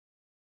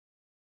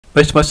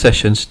Most of my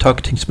sessions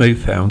targeting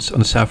smooth hounds on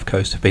the south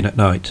coast have been at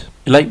night.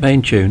 In late May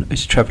and June, I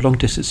used to travel long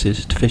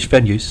distances to fish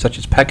venues such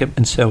as Pagham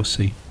and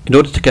Selsey. In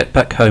order to get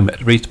back home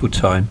at a reasonable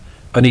time,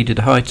 I needed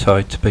a high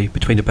tide to be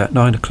between about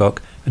 9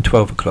 o'clock and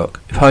 12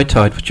 o'clock. If high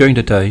tide was during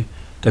the day,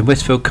 then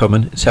Westfield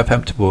Common in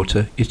Southampton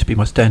Water used to be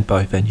my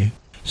standby venue.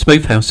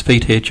 Smooth hounds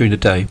feed here during the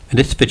day, and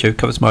this video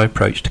covers my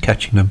approach to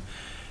catching them.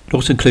 It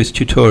also includes a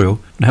tutorial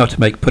on how to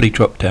make pulley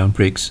drop-down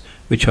rigs,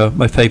 which are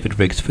my favoured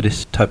rigs for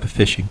this type of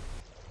fishing.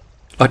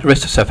 Like the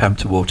rest of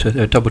Southampton Water,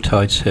 there are double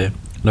tides here,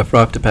 and I've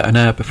arrived about an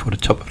hour before the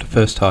top of the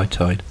first high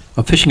tide.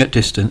 I'm fishing at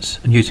distance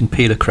and using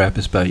peeler crab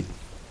as bait.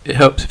 It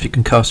helps if you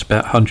can cast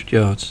about 100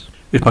 yards.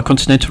 With my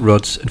continental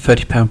rods and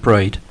 30-pound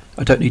braid,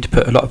 I don't need to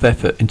put a lot of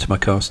effort into my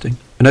casting.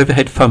 An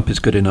overhead thump is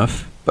good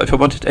enough, but if I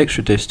wanted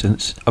extra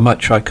distance, I might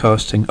try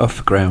casting off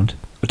the ground.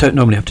 I don't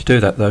normally have to do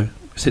that though,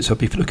 since I'll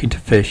be looking to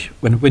fish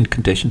when wind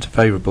conditions are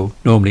favourable,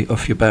 normally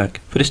off your back.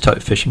 For this type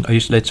of fishing, I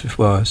use leads with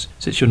wires,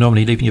 since you're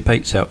normally leaving your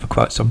baits out for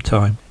quite some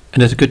time,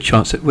 and there's a good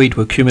chance that weed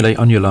will accumulate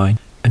on your line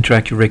and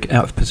drag your rig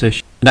out of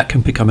position, and that can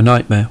become a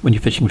nightmare when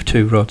you're fishing with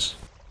two rods.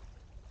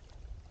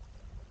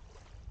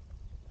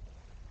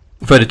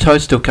 Although the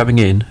tide's still coming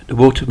in, the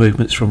water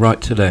movement's from right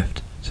to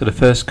left, so the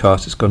first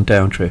cast has gone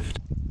down drift.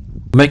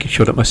 I'm making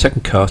sure that my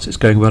second cast is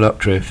going well up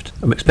drift.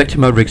 I'm expecting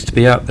my rigs to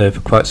be out there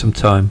for quite some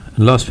time, and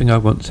the last thing I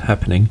want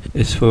happening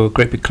is for a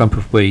great big clump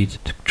of weed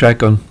to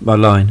drag on my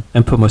line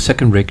and pull my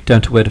second rig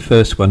down to where the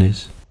first one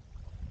is.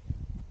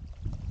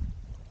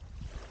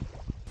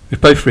 With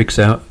both rigs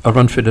out, I'll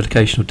run through the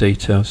locational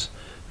details,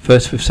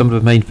 first with some of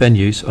the main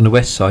venues on the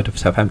west side of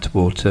Southampton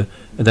Water,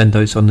 and then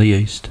those on the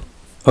east.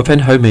 I'll then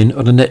home in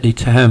on the Netley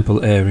to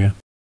Hamble area.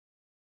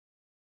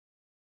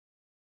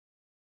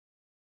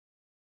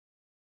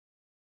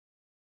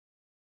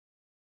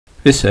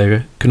 This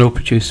area can all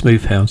produce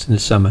smooth hounds in the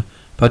summer,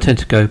 but I tend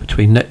to go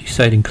between Netley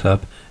Sailing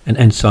Club and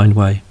Ensign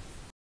Way.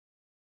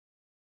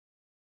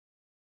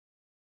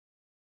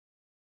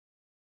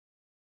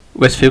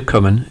 Westfield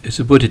Common is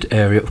a wooded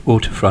area of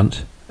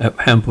waterfront at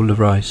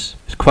Hamble-Le-Rice.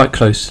 It's quite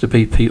close to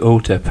the BP oil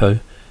depot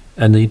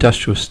and the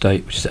industrial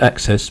estate, which is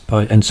accessed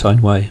by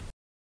Ensign Way.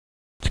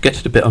 To get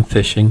to the bit I'm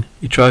fishing,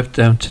 you drive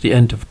down to the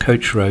end of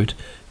Coach Road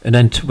and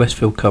then to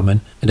Westfield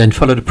Common, and then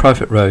follow the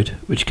private road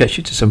which gets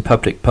you to some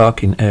public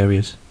parking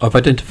areas. I've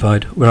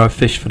identified where I've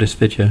fished for this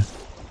video.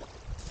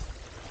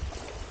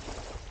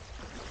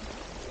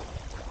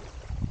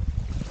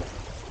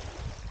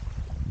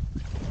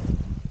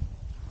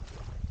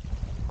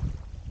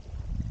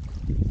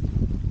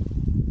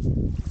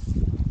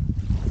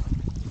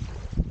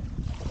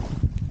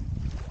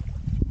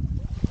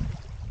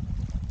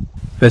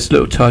 There's a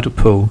little tidal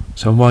pool,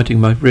 so I'm winding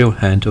my reel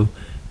handle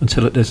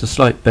until there's a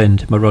slight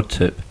bend in my rod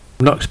tip.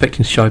 I'm not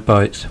expecting shy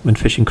bites when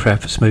fishing crab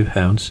for smooth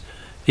hounds.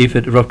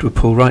 Either the rod will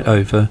pull right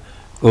over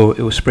or it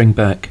will spring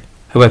back.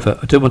 However,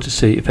 I do want to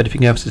see if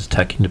anything else is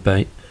attacking the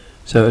bait,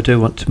 so I do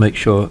want to make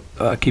sure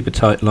I keep a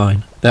tight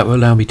line. That will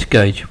allow me to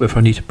gauge whether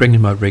I need to bring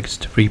in my rigs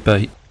to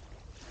rebait.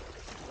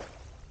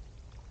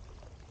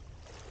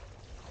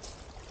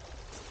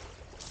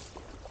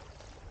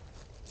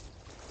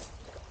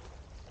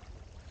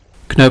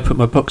 I can now put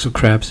my box of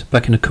crabs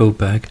back in a cool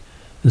bag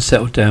and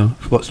settle down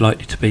for what's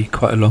likely to be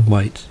quite a long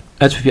wait.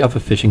 As with the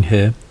other fishing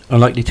here, I'm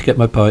likely to get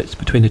my bites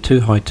between the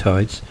two high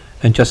tides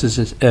and just as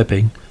it's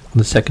ebbing on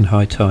the second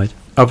high tide.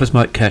 Others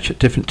might catch at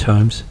different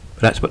times,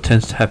 but that's what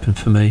tends to happen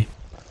for me.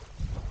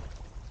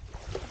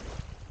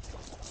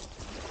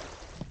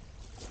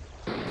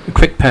 A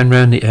quick pan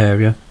round the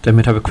area, then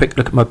we'd have a quick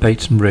look at my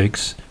baits and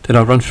rigs, then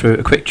I'll run through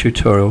a quick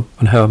tutorial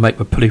on how I make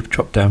my pulley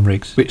drop down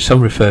rigs, which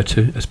some refer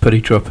to as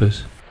pulley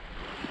droppers.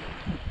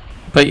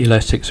 Bait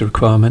elastic is a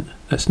requirement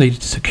that's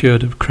needed to secure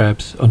the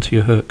crabs onto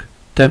your hook.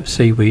 Damp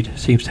seaweed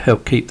seems to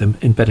help keep them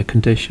in better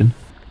condition.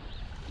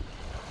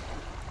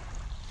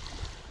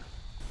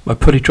 My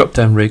pulley drop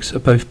down rigs are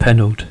both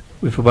pennelled,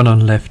 with the one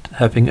on left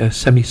having a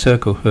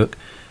semicircle hook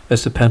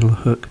as the pennel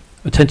hook.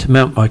 I tend to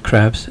mount my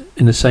crabs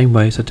in the same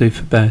way as I do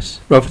for bass.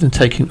 Rather than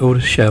taking all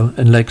the shell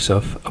and legs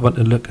off, I want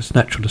to look as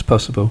natural as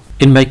possible.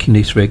 In making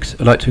these rigs,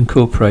 I like to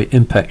incorporate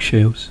impact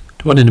shields.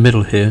 The one in the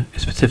middle here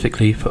is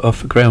specifically for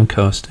off the ground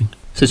casting.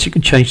 Since you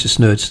can change the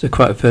snoods, they're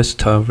quite a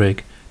versatile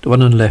rig. The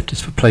one on the left is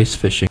for place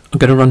fishing. I'm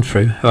going to run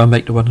through how I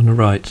make the one on the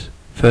right,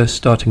 first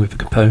starting with the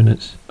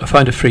components. I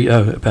find a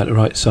 3/0 about the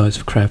right size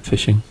for crab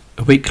fishing.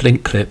 A weak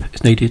link clip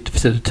is needed to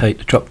facilitate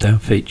the drop down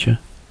feature.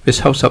 This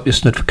holds up your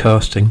snood for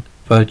casting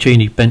via a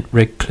Genie bent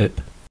rig clip.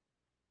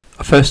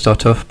 I first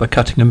start off by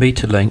cutting a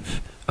metre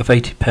length of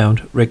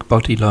 80-pound rig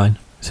body line.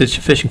 Since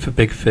you're fishing for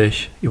big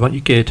fish, you want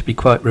your gear to be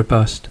quite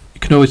robust.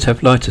 You can always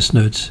have lighter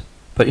snoods,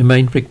 but your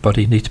main rig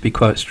body needs to be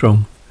quite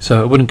strong.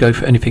 So I wouldn't go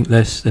for anything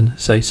less than,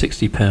 say,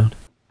 60 pound.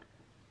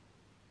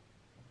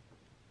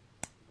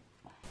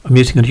 I'm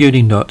using a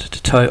uni knot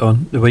to tie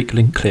on the weak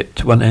link clip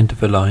to one end of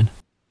the line.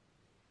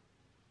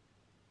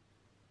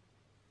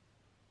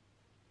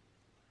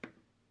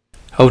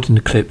 Holding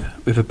the clip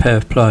with a pair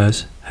of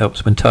pliers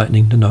helps when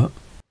tightening the knot.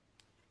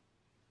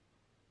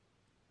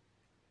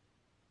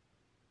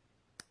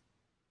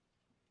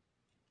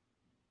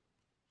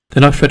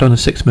 Then I thread on a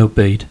 6mm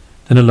bead,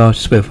 then a large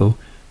swivel.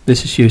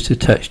 This is used to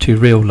attach to your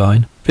reel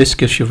line. This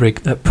gives your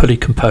rig that pulley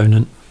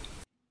component.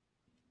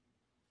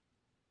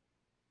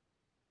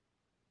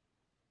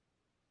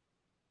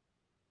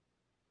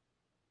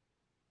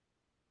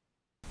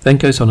 Then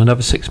goes on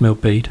another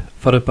 6mm bead,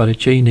 followed by the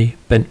Genie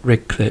bent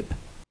rig clip.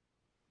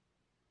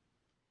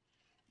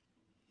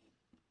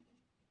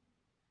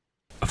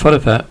 I follow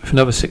that with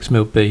another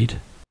 6mm bead.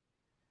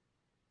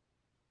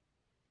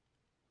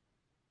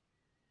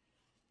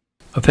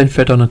 I then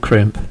thread on a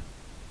crimp.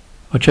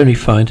 I generally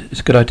find it's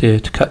a good idea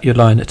to cut your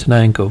line at an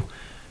angle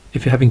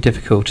if you're having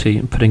difficulty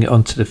in putting it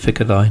onto the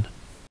figure line.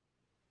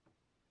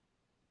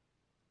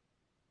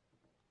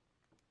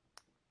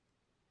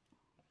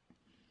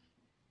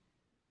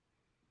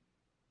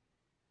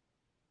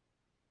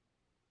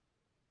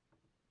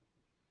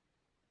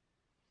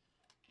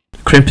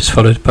 The crimp is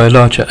followed by a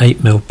larger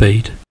 8mm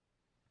bead.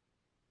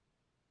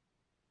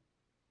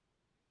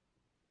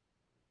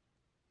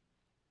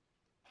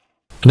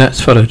 And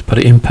that's followed by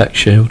the impact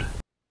shield.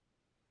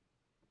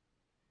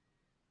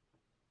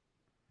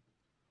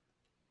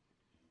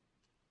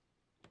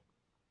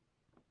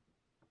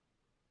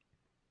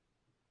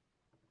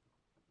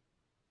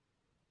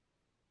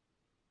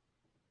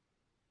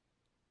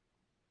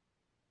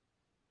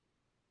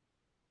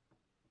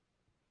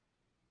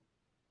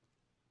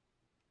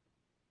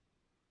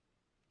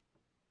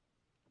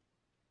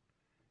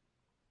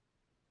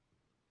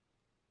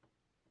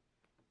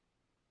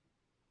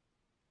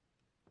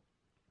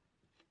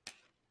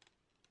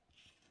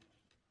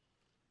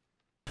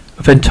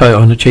 I then tie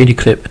on a Genie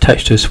clip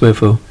attached to a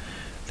swivel.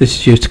 This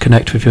is used to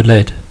connect with your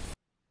lead.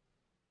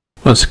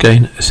 Once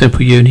again, a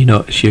simple uni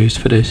knot is used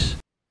for this.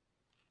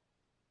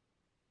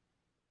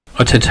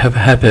 I tend to have a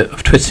habit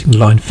of twisting the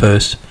line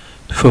first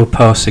before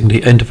passing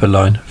the end of a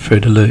line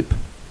through the loop.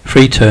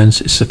 3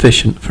 turns is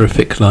sufficient for a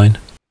thick line.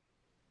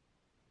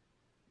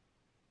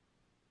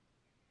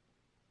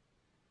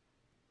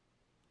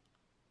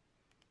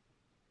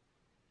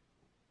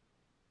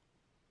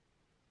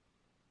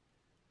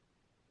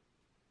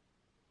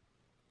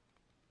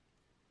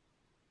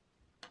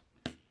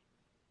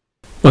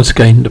 Once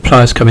again, the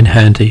pliers come in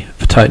handy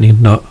for tightening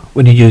the knot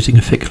when you're using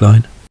a thick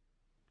line.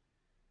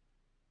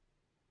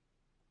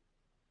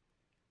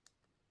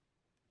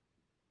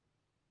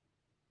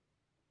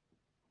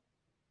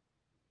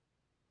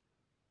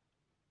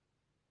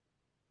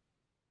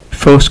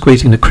 Before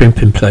squeezing the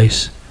crimp in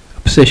place, I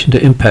position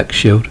the impact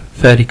shield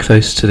fairly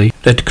close to the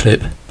lead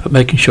clip, but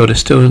making sure there's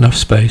still enough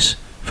space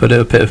for a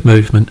little bit of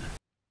movement.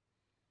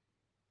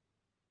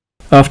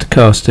 After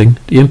casting,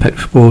 the impact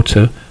with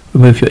water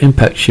will move your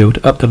impact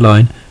shield up the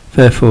line,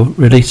 therefore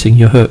releasing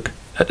your hook.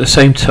 At the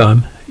same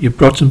time, your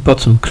rods and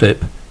bottom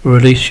clip will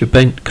release your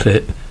bent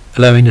clip,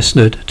 allowing the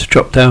snood to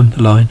drop down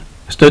the line.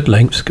 Snood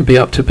lengths can be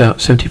up to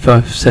about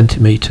 75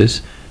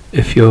 centimetres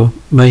if your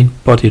main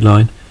body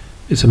line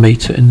is a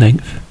metre in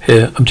length.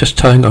 Here I'm just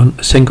tying on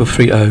a single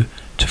 3/0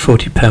 to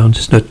 40 pound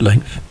snood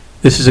length.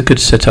 This is a good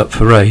setup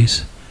for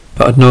rays,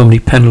 but I'd normally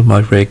panel my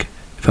rig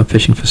if I'm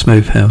fishing for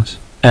smooth hounds.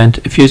 And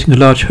if using a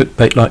large hook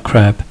bait like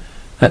crab,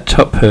 that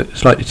top hook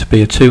is likely to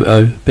be a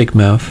 2/0 big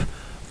mouth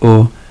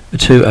or a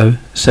 2/0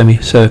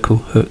 semi-circle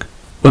hook.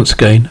 Once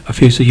again,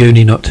 I've used a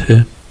uni knot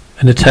here,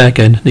 and the tag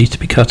end needs to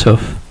be cut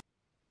off.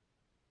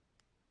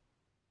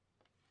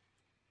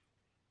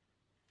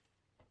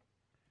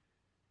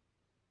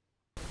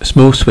 A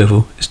small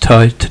swivel is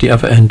tied to the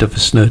other end of the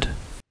snood.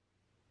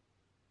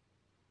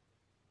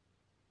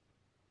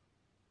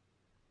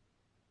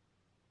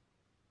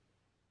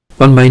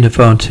 One main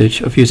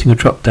advantage of using a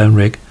drop-down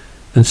rig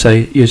than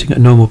say using a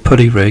normal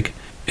pulley rig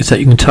is that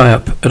you can tie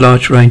up a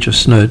large range of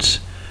snoods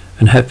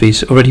and have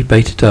these already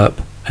baited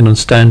up and on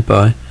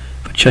standby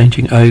for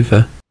changing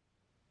over.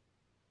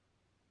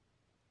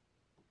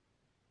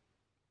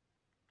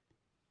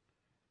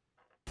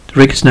 The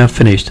rig is now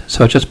finished,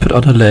 so I'll just put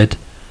on a lead,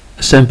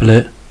 assemble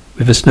it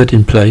with a snood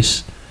in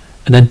place,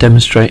 and then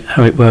demonstrate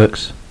how it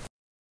works.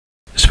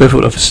 The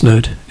swivel of a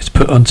snood is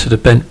put onto the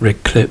bent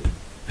rig clip.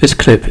 This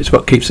clip is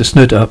what keeps the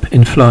snood up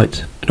in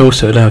flight and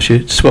also allows you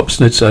to swap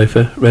snoods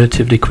over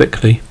relatively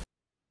quickly.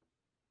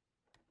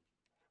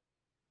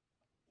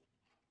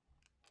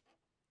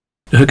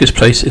 The hook is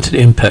placed into the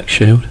impact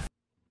shield.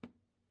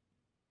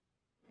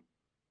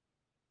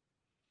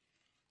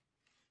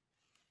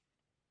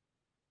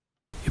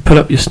 You pull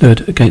up your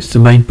snood against the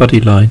main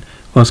body line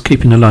whilst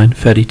keeping the line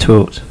fairly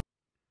taut.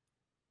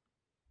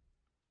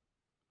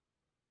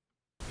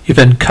 You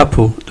then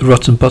couple the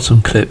rod and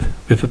bottom clip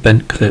with a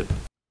bent clip.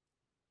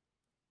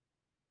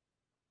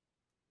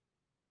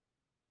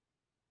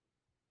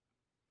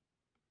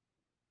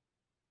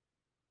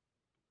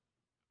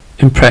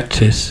 In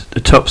practice, the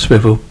top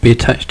swivel will be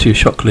attached to your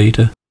shock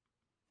leader.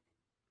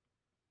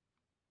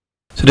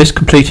 So this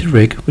completed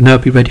rig will now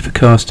be ready for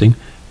casting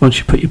once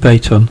you put your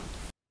bait on.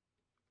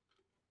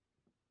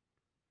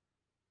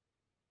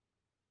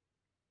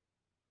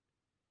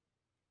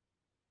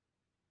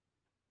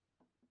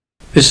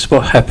 This is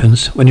what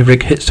happens when your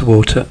rig hits the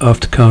water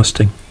after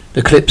casting.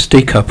 The clips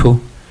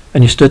decouple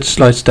and your stud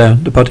slides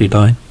down the body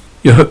line.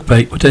 Your hook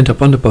bait would end up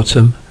on the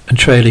bottom and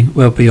trailing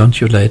well beyond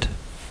your lead.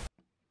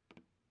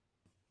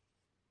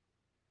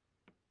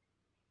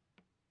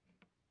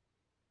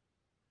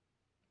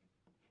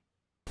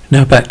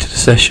 Now back to the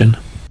session.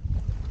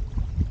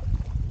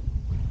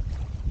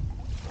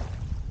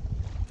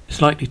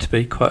 It's likely to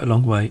be quite a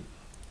long wait,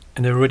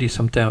 and there are already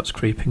some doubts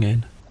creeping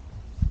in.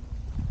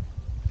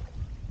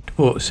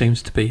 The water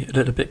seems to be a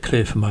little bit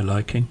clear for my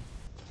liking.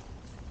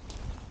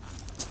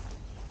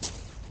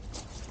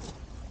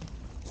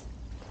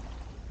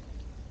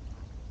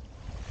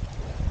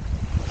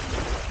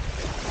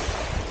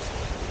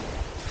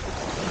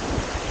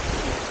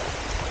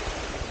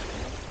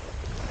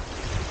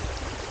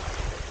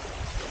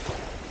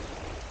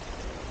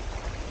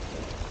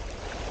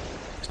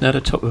 It's now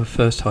the top of the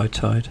first high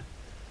tide,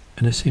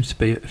 and there seems to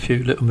be a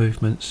few little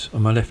movements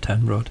on my left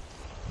hand rod.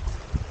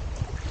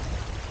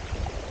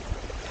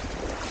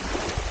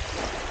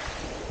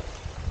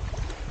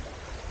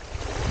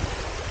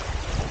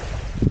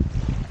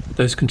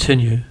 Those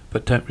continue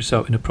but don't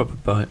result in a proper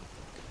bite,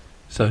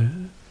 so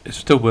it's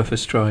still worth a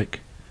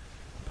strike,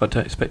 but I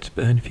don't expect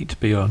anything to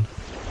be on.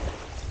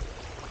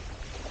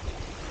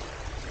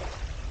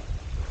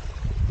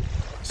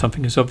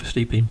 Something has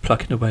obviously been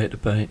plucking away at the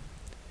bait.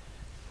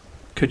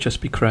 Could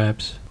just be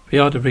crabs. They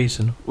are the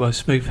reason why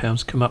smooth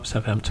hounds come up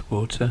Southampton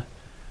Water,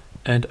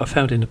 and I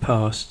found in the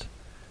past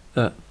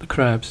that the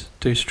crabs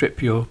do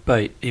strip your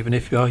bait even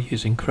if you are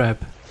using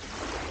crab.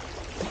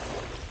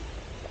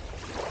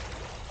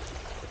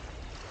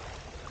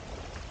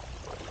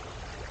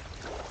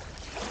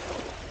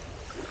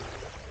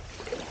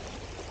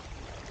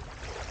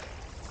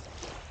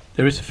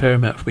 There is a fair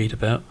amount of weed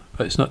about,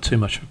 but it's not too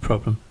much of a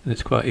problem, and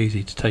it's quite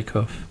easy to take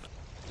off.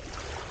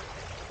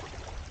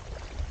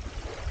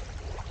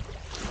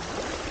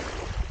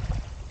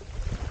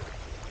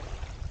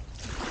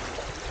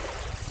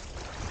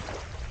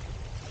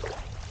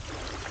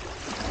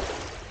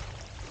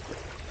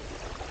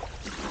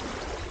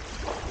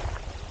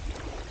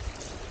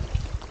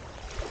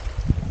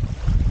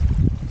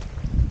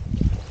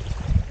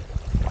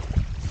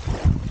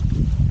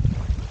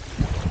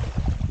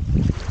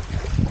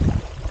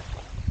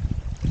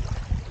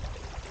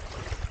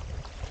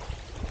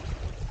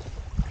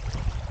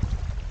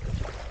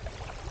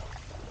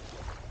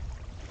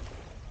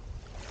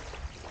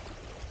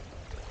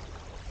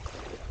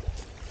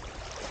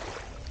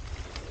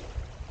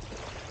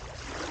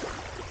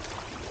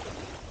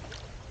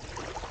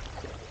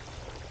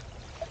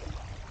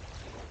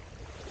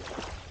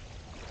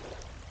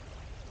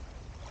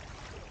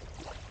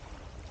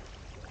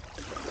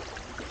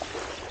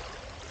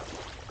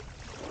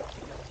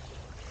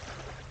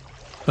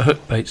 My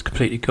hook bait's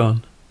completely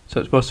gone, so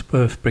it was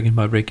worth bringing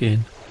my rig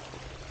in.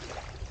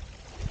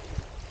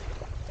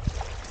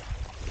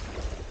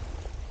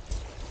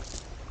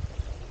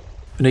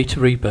 I need to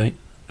rebait,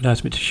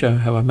 allows me to show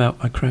how I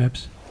mount my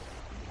crabs.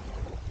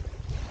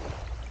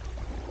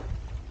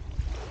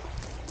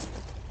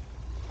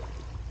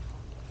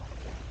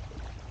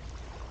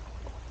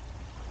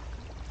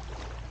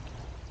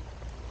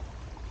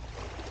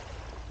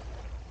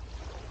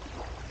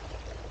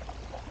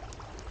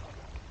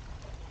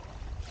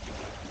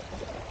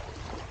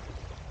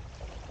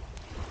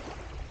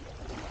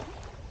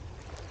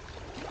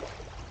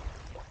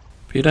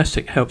 The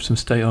elastic helps them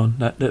stay on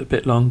that little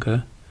bit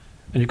longer,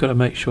 and you've got to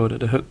make sure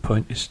that the hook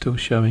point is still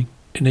showing.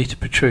 It needs to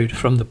protrude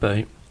from the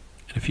bait,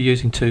 and if you're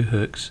using two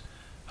hooks,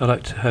 I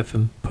like to have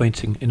them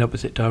pointing in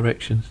opposite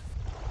directions.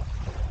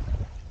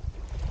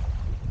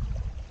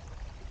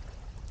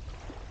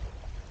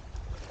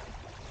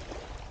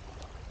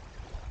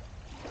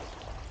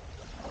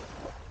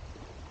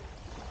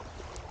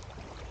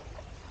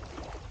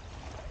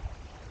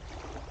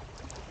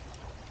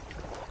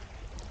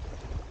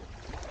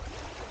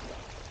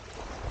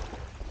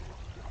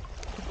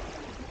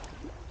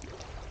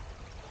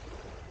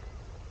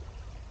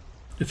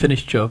 The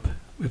finished job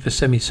with a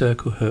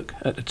semicircle hook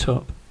at the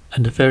top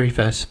and a very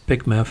vast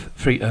big mouth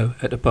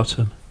 3/0 at the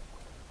bottom.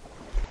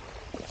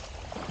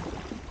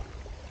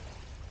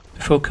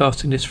 Before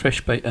casting this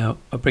fresh bait out,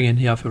 I'll bring in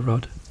the other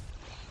rod.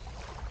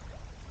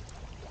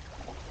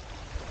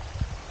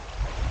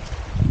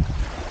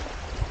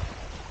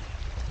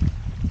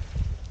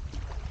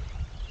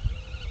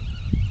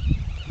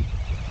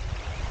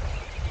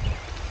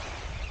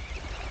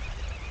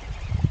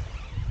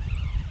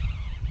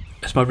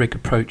 As my rig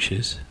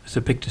approaches, there's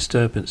a big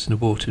disturbance in the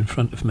water in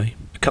front of me.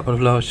 A couple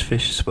of large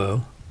fish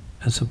swirl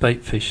and some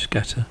bait fish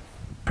scatter.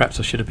 Perhaps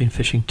I should have been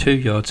fishing 2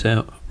 yards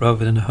out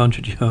rather than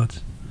 100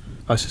 yards.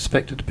 I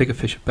suspected the bigger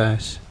fish are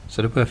bass,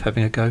 so they're worth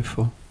having a go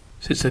for.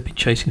 Since they've been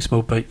chasing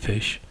small bait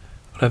fish,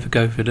 I'll have a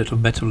go with a little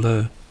metal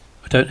lure.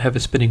 I don't have a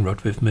spinning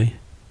rod with me,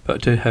 but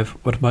I do have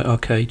one of my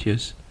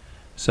Arcadias,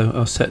 so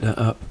I'll set that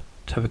up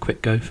to have a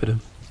quick go for them.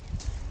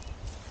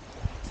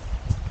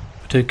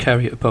 I do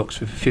carry a box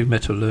with a few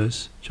metal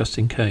lures, just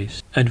in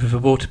case, and with the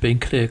water being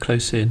clear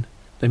close in,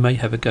 they may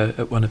have a go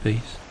at one of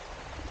these.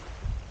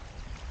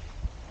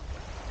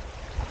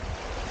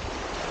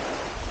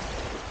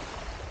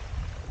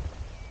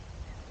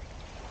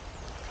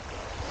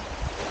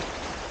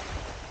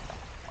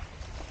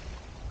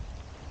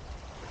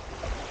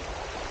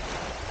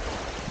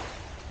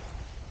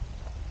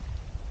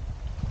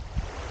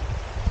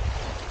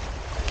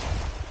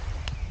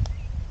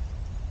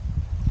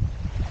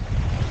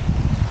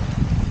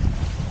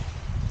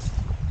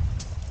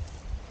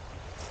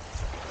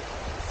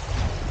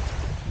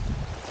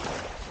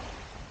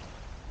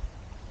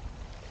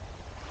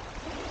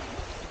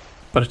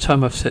 By the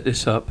time I've set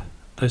this up,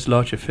 those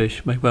larger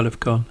fish may well have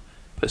gone,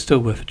 but still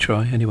worth a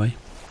try anyway.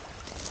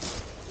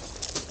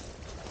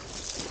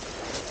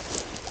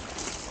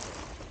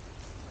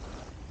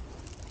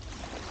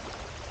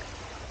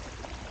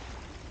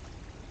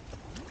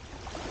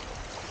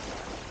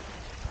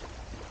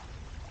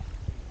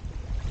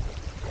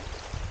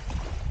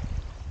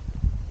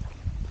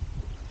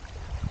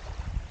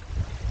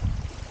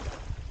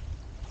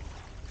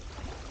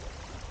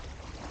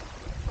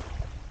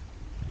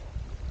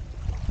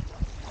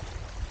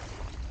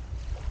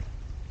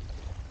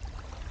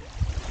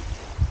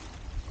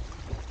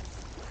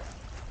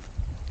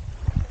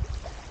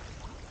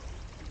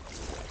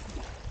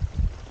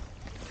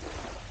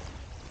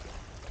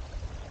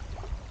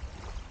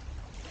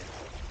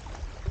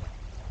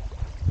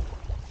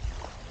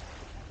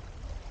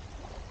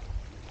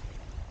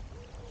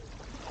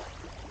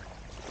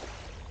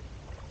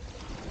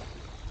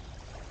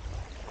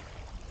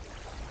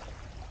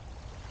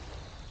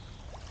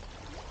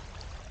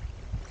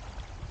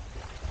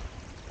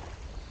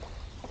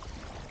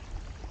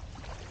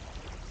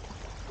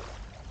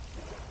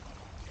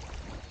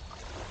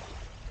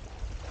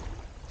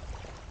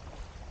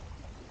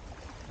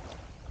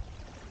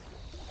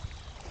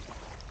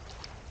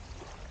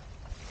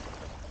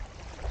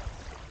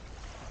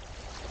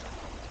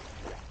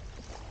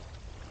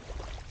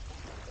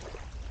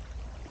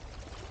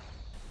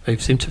 They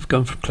seem to have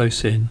gone from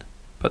close in,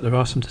 but there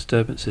are some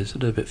disturbances a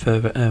little bit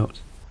further out.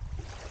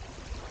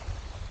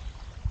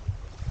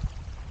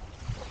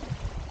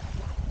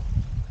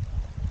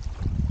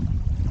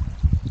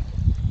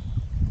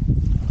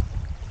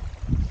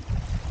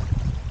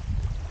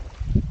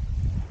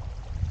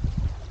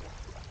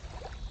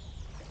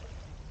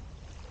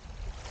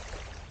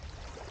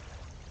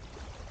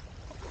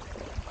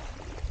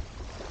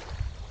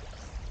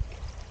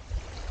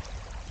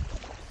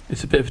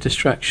 It's a bit of a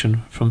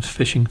distraction from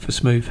fishing for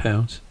smooth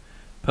hounds,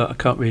 but I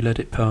can't really let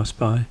it pass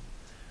by.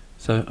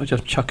 So I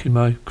just chuck in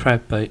my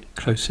crab bait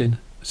close in,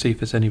 see if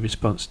there's any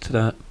response to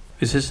that.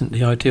 This isn't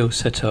the ideal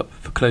setup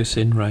for close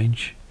in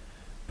range,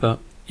 but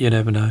you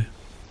never know.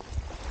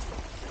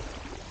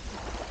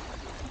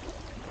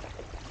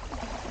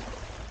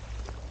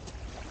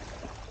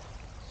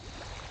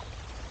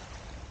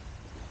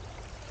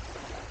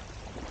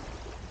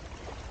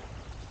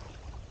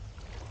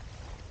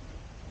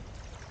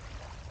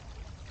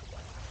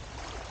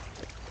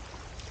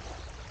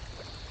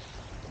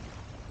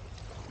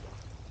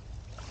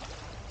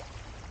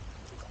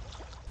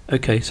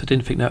 Okay, so I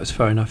didn't think that was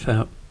far enough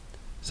out,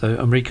 so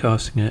I'm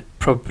recasting it.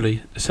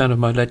 Probably the sound of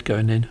my lead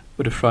going in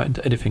would have frightened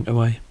anything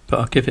away, but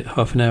I'll give it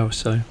half an hour or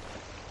so.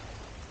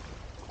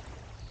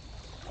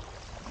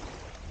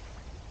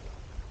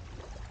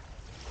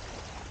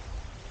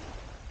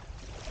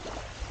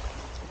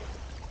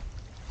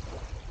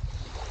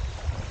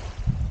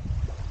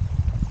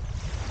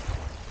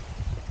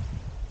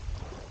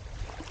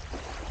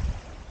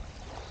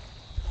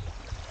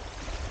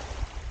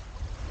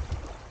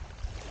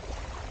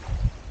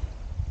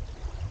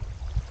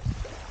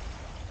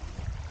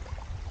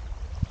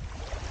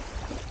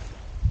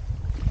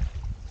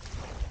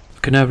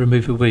 I can now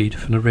remove a weed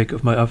from the rig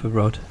of my other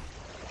rod.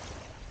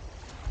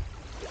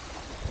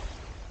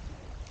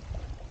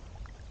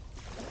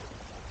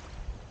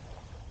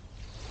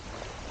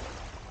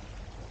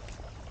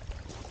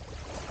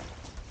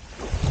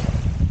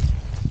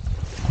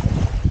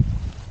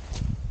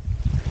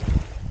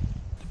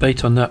 The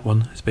bait on that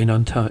one has been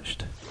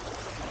untouched.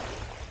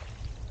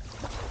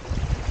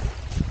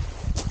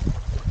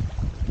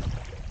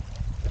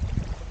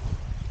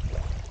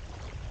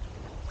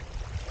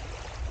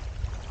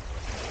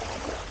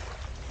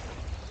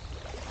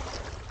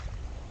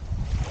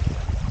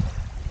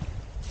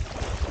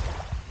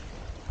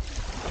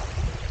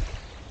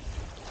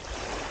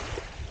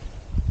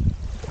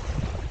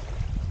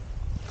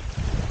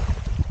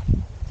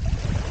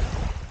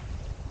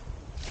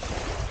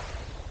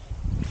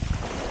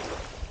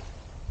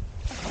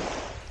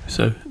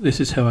 So this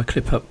is how I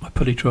clip up my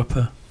pulley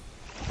dropper.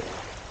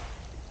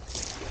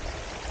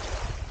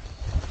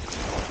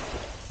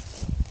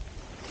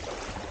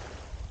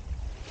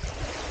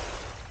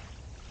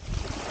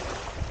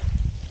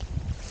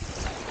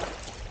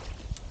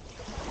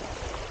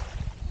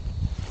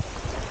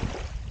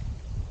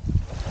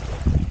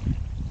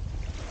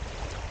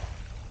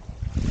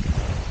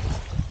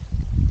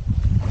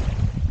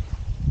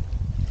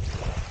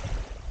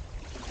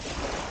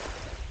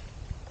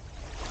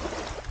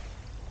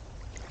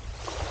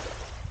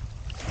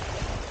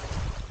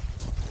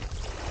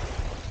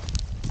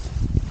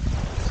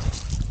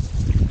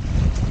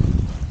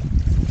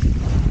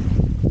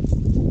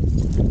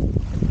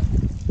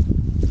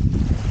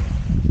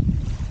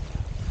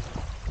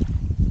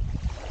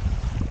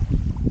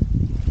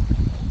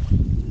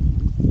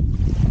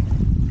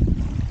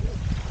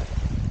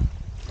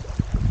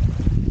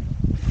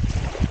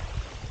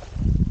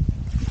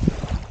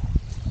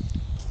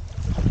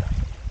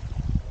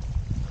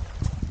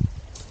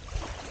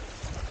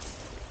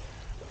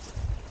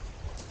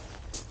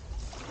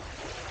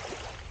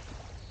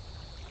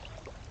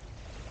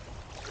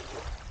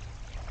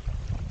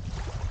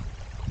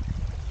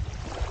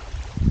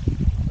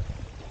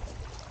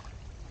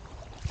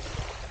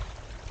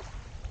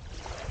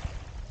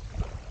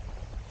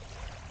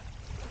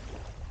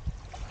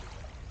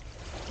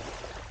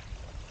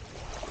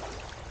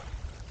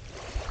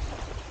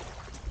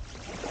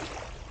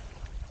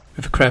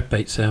 crab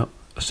bait's out,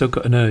 I've still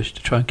got an urge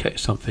to try and catch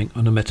something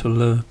on a metal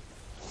lure.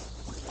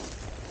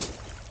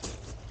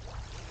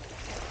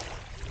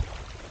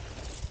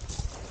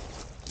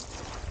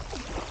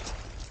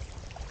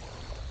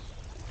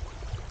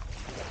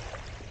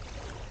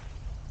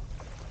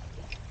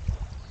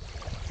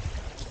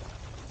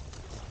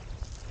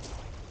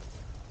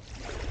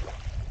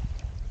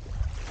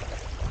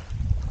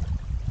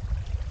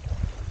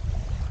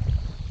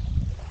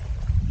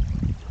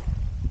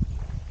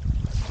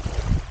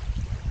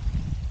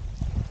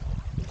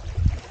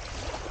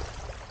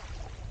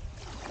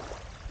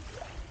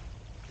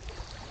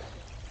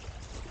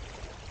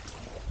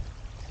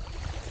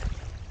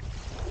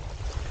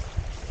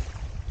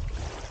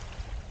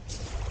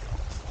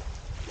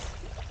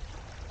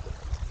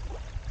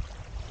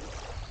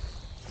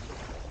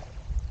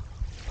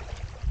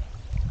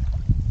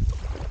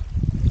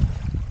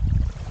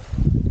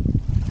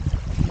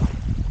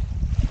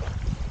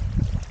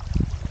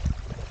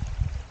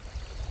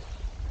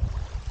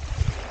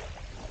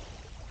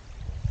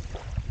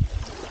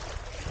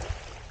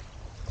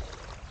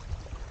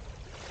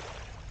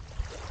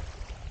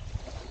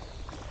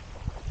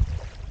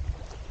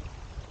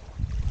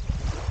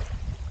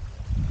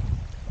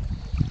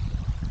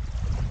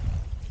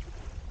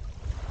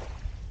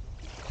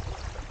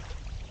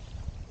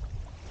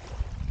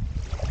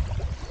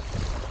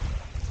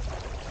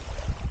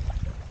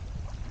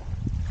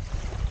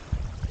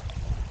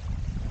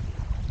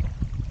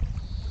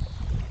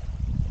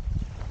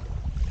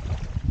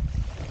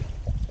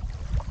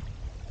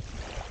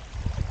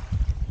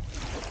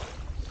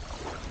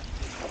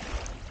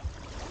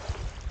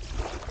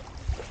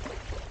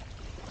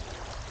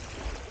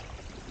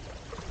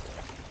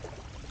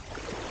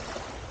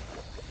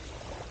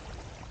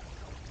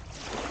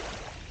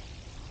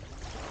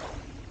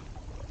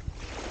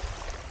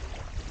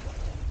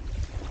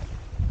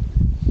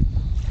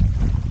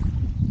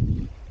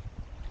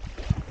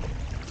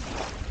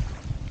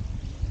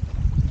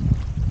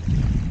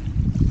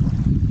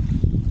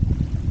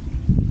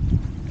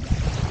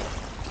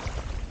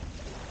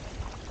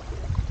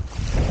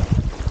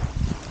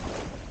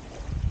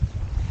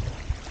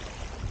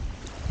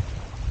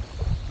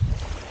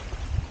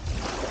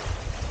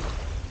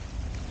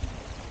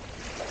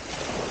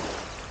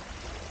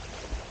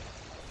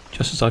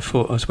 Just as I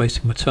thought I was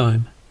wasting my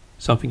time,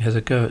 something has a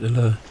go at the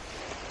lure.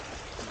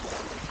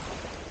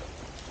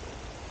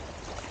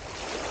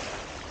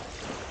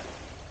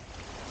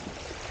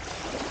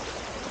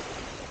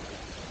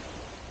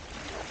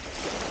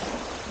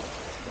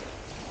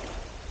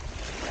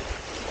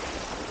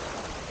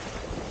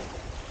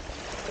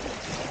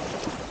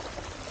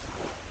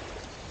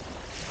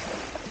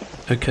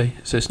 Okay,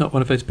 so it's not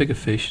one of those bigger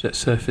fish that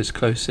surface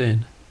close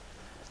in.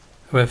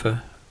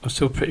 However, I'm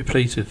still pretty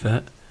pleased with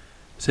that,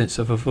 since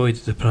I've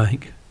avoided the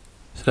plague.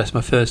 So that's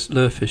my first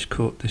lure fish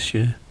caught this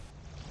year.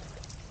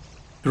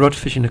 The rod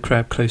fishing the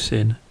crab close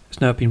in has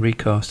now been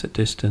recast at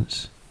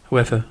distance.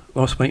 However,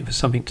 whilst waiting for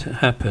something to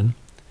happen,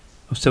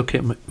 I'm still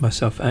keeping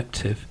myself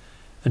active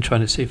and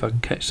trying to see if I can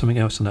catch something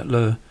else on that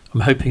lure.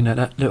 I'm hoping that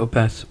that little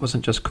bass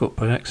wasn't just caught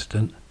by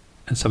accident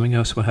and something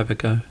else will have a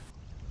go.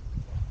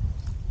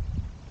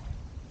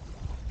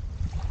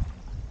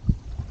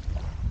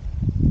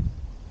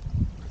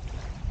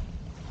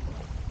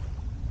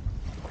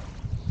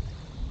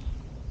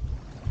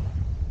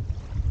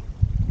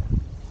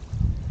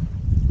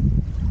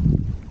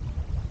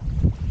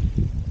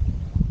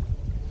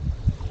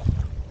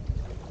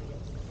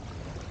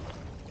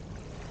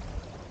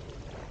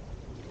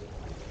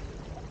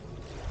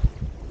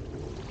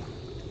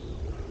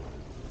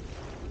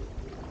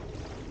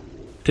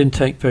 Didn't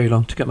take very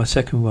long to get my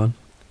second one,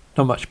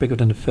 not much bigger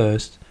than the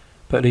first,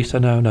 but at least I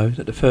now know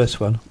that the first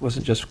one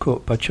wasn't just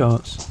caught by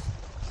chance.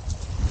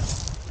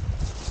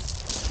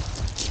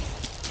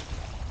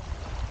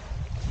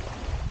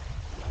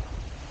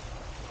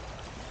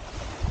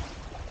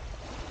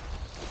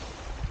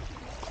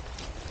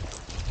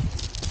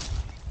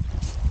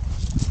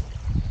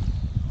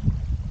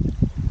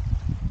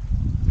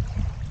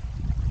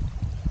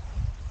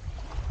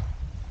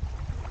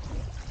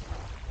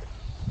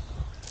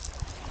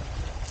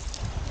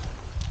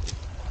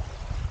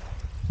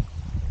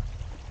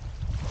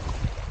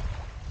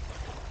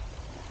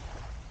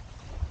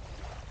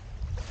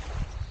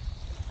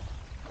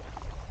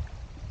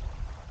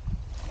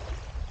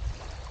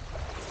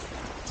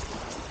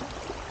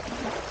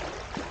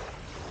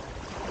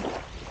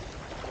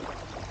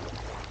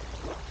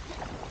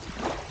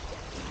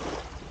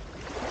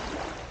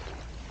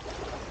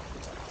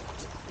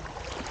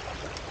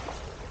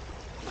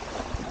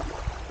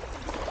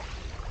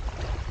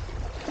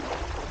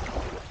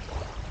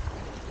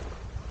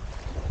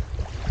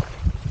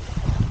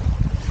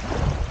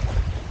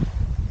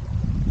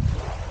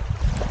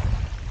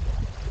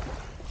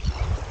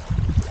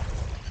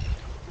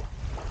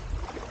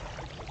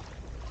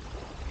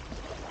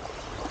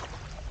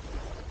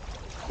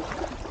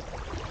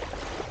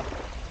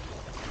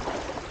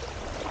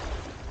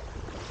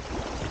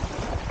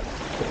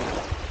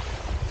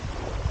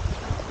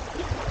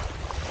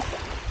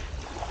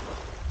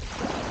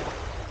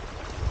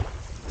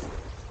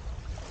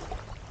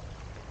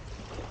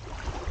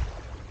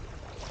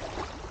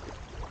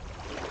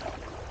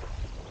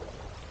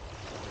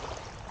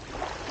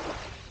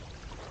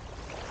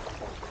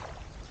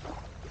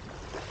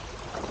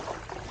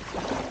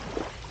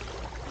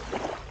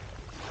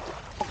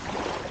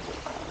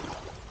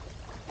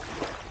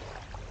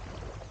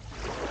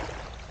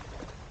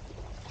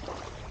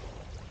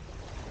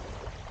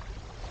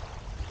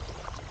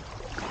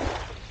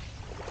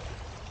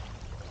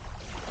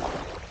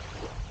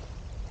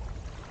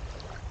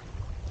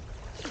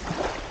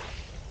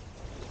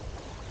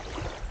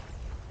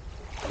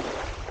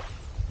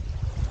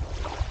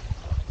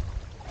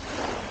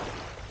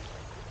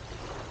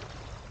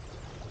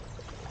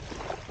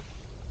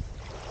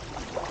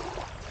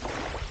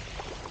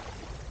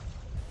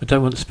 I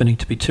don't want the spinning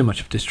to be too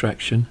much of a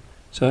distraction,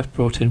 so I've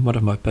brought in one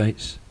of my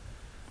baits.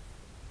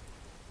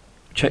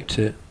 Checked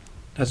it,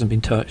 hasn't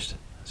been touched,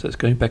 so it's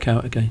going back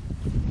out again.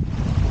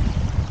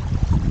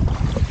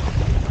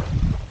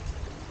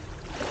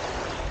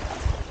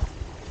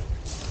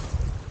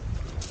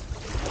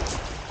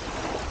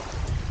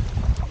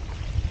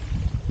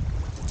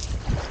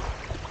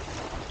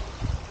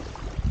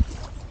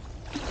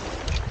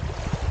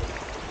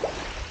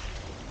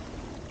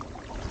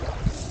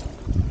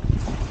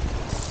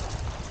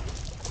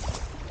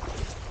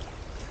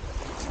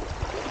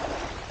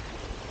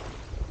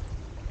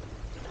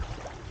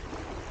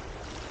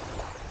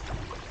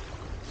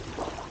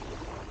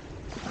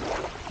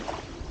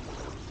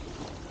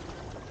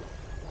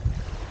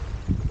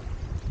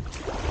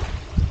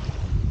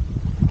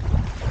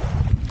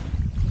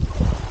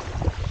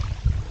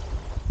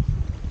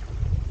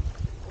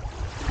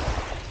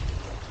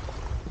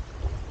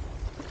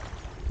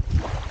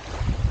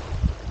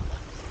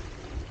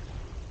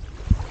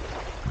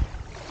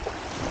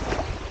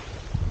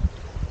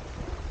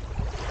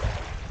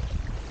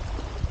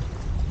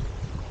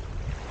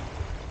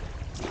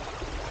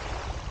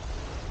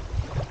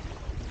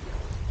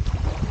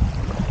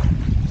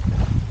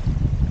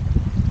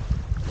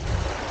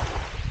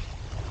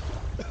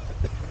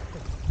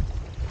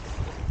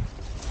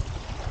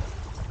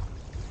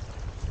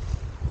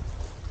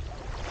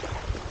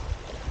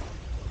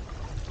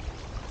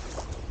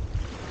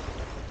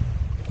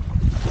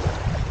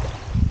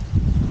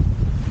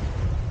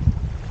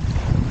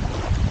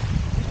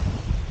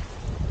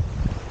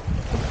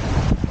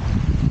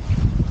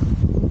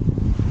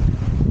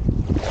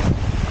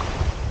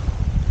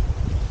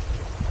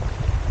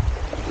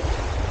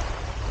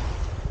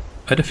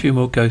 I had a few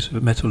more goes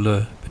with a metal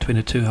lure between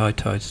the two high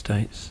tide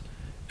states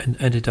and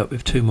ended up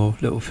with 2 more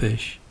little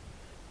fish.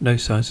 No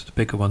signs of the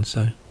bigger ones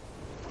though.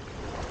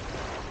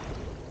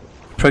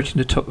 Approaching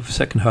the top of the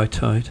second high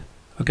tide,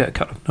 I get a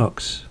couple of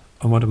knocks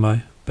on one of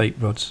my bait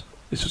rods.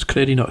 This was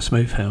clearly not a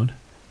smooth hound,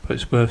 but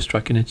it's worth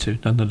striking into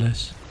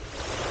nonetheless.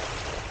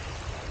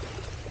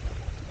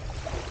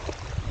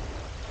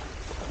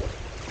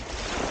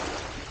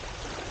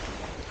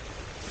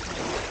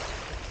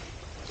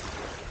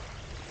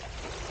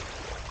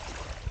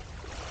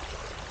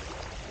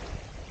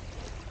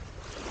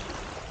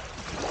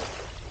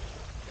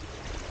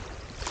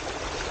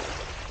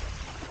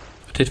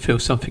 I did feel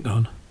something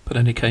on, but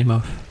then it came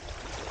off.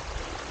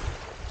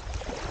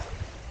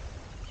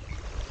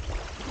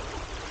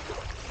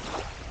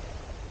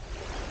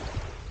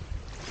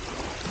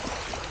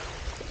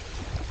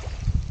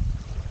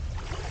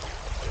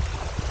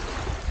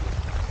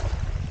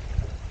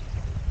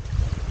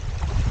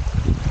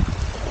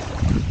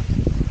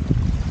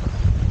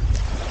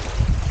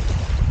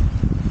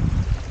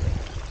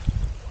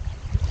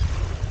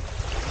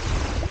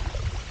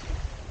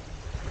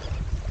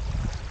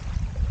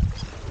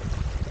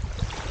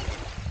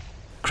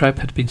 Crab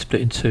had been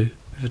split in two,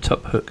 with the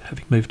top hook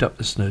having moved up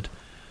the snood.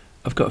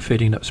 I've got a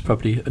feeling that was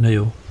probably an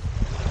eel.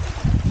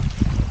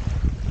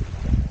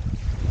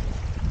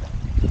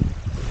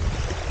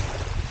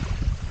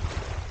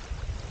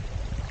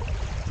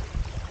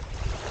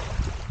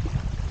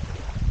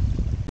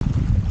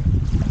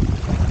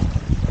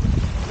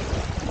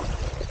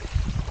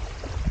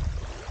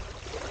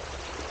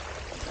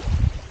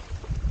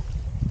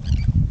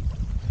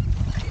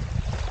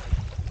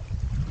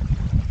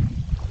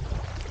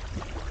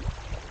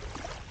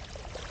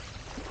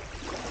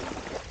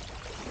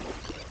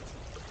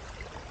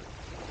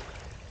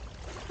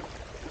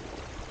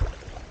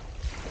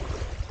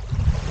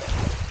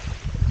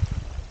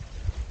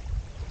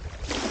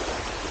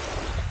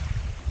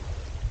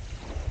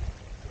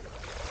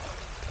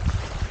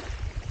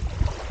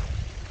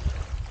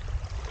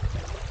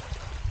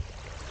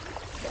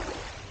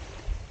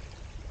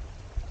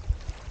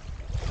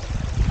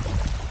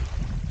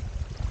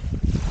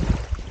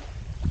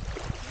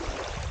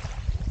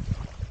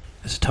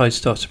 As the tide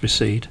starts to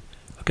recede,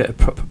 I get a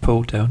proper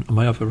pull down on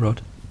my other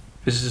rod.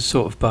 This is the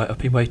sort of bite I've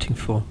been waiting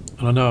for,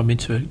 and I know I'm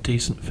into a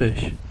decent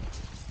fish.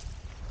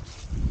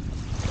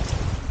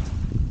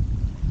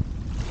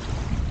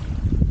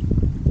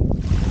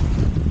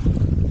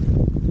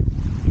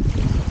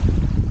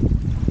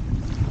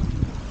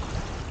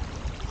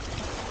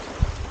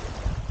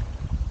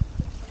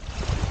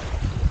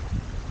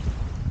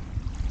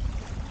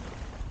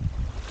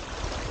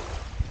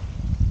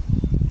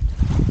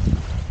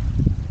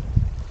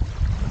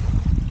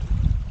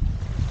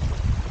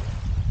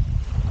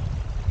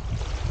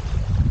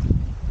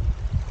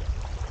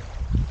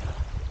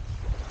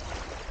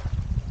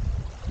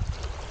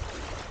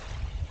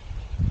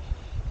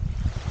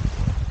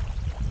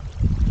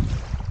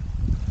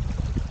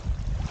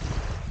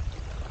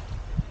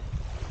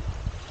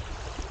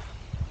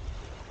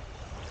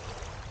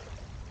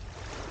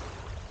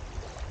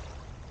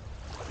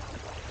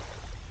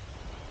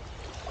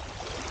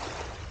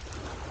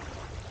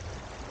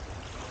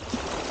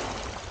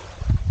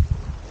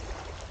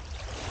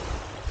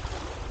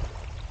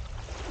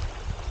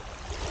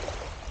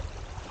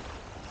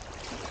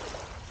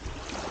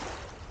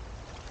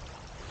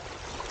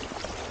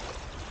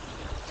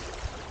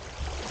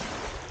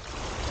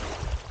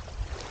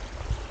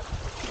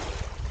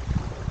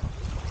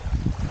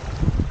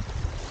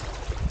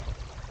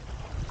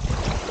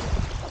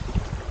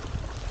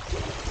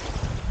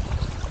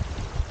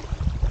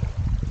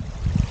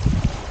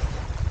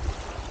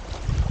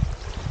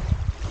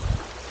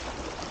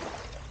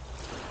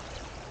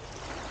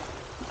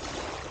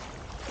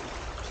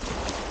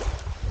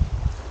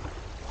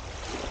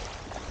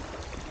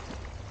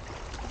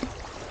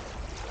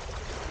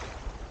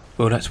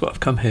 Well, that's what I've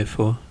come here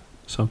for,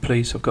 so I'm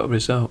pleased I've got a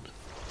result.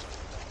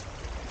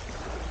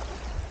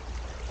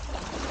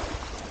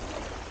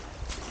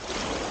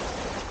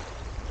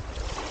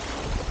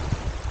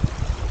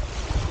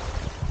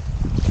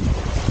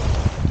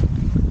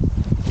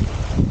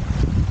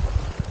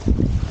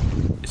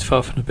 It's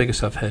far from the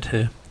biggest I've had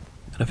here,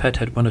 and I've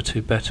had one or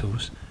two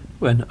battles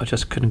when I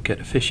just couldn't get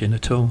a fish in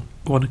at all.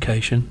 On one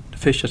occasion, the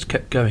fish just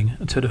kept going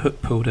until the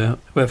hook pulled out.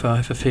 However, I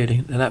have a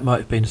feeling that might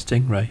have been a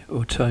stingray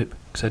or a taupe,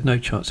 because I had no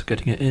chance of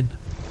getting it in.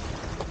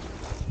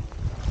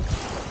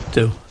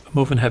 Still, I'm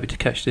more than happy to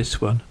catch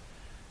this one,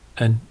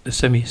 and the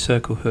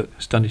semi-circle hook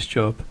has done its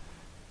job,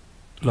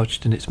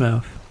 lodged in its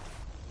mouth.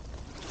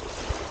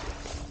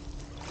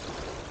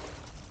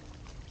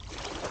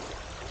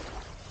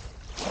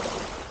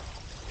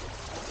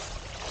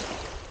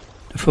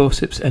 The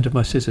forceps end of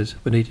my scissors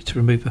were needed to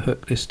remove the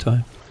hook this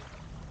time.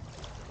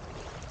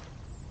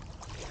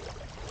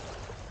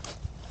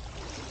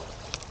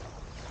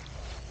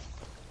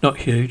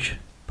 Not huge,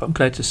 but I'm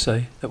glad to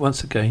say that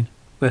once again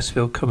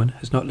Westfield Common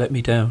has not let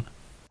me down.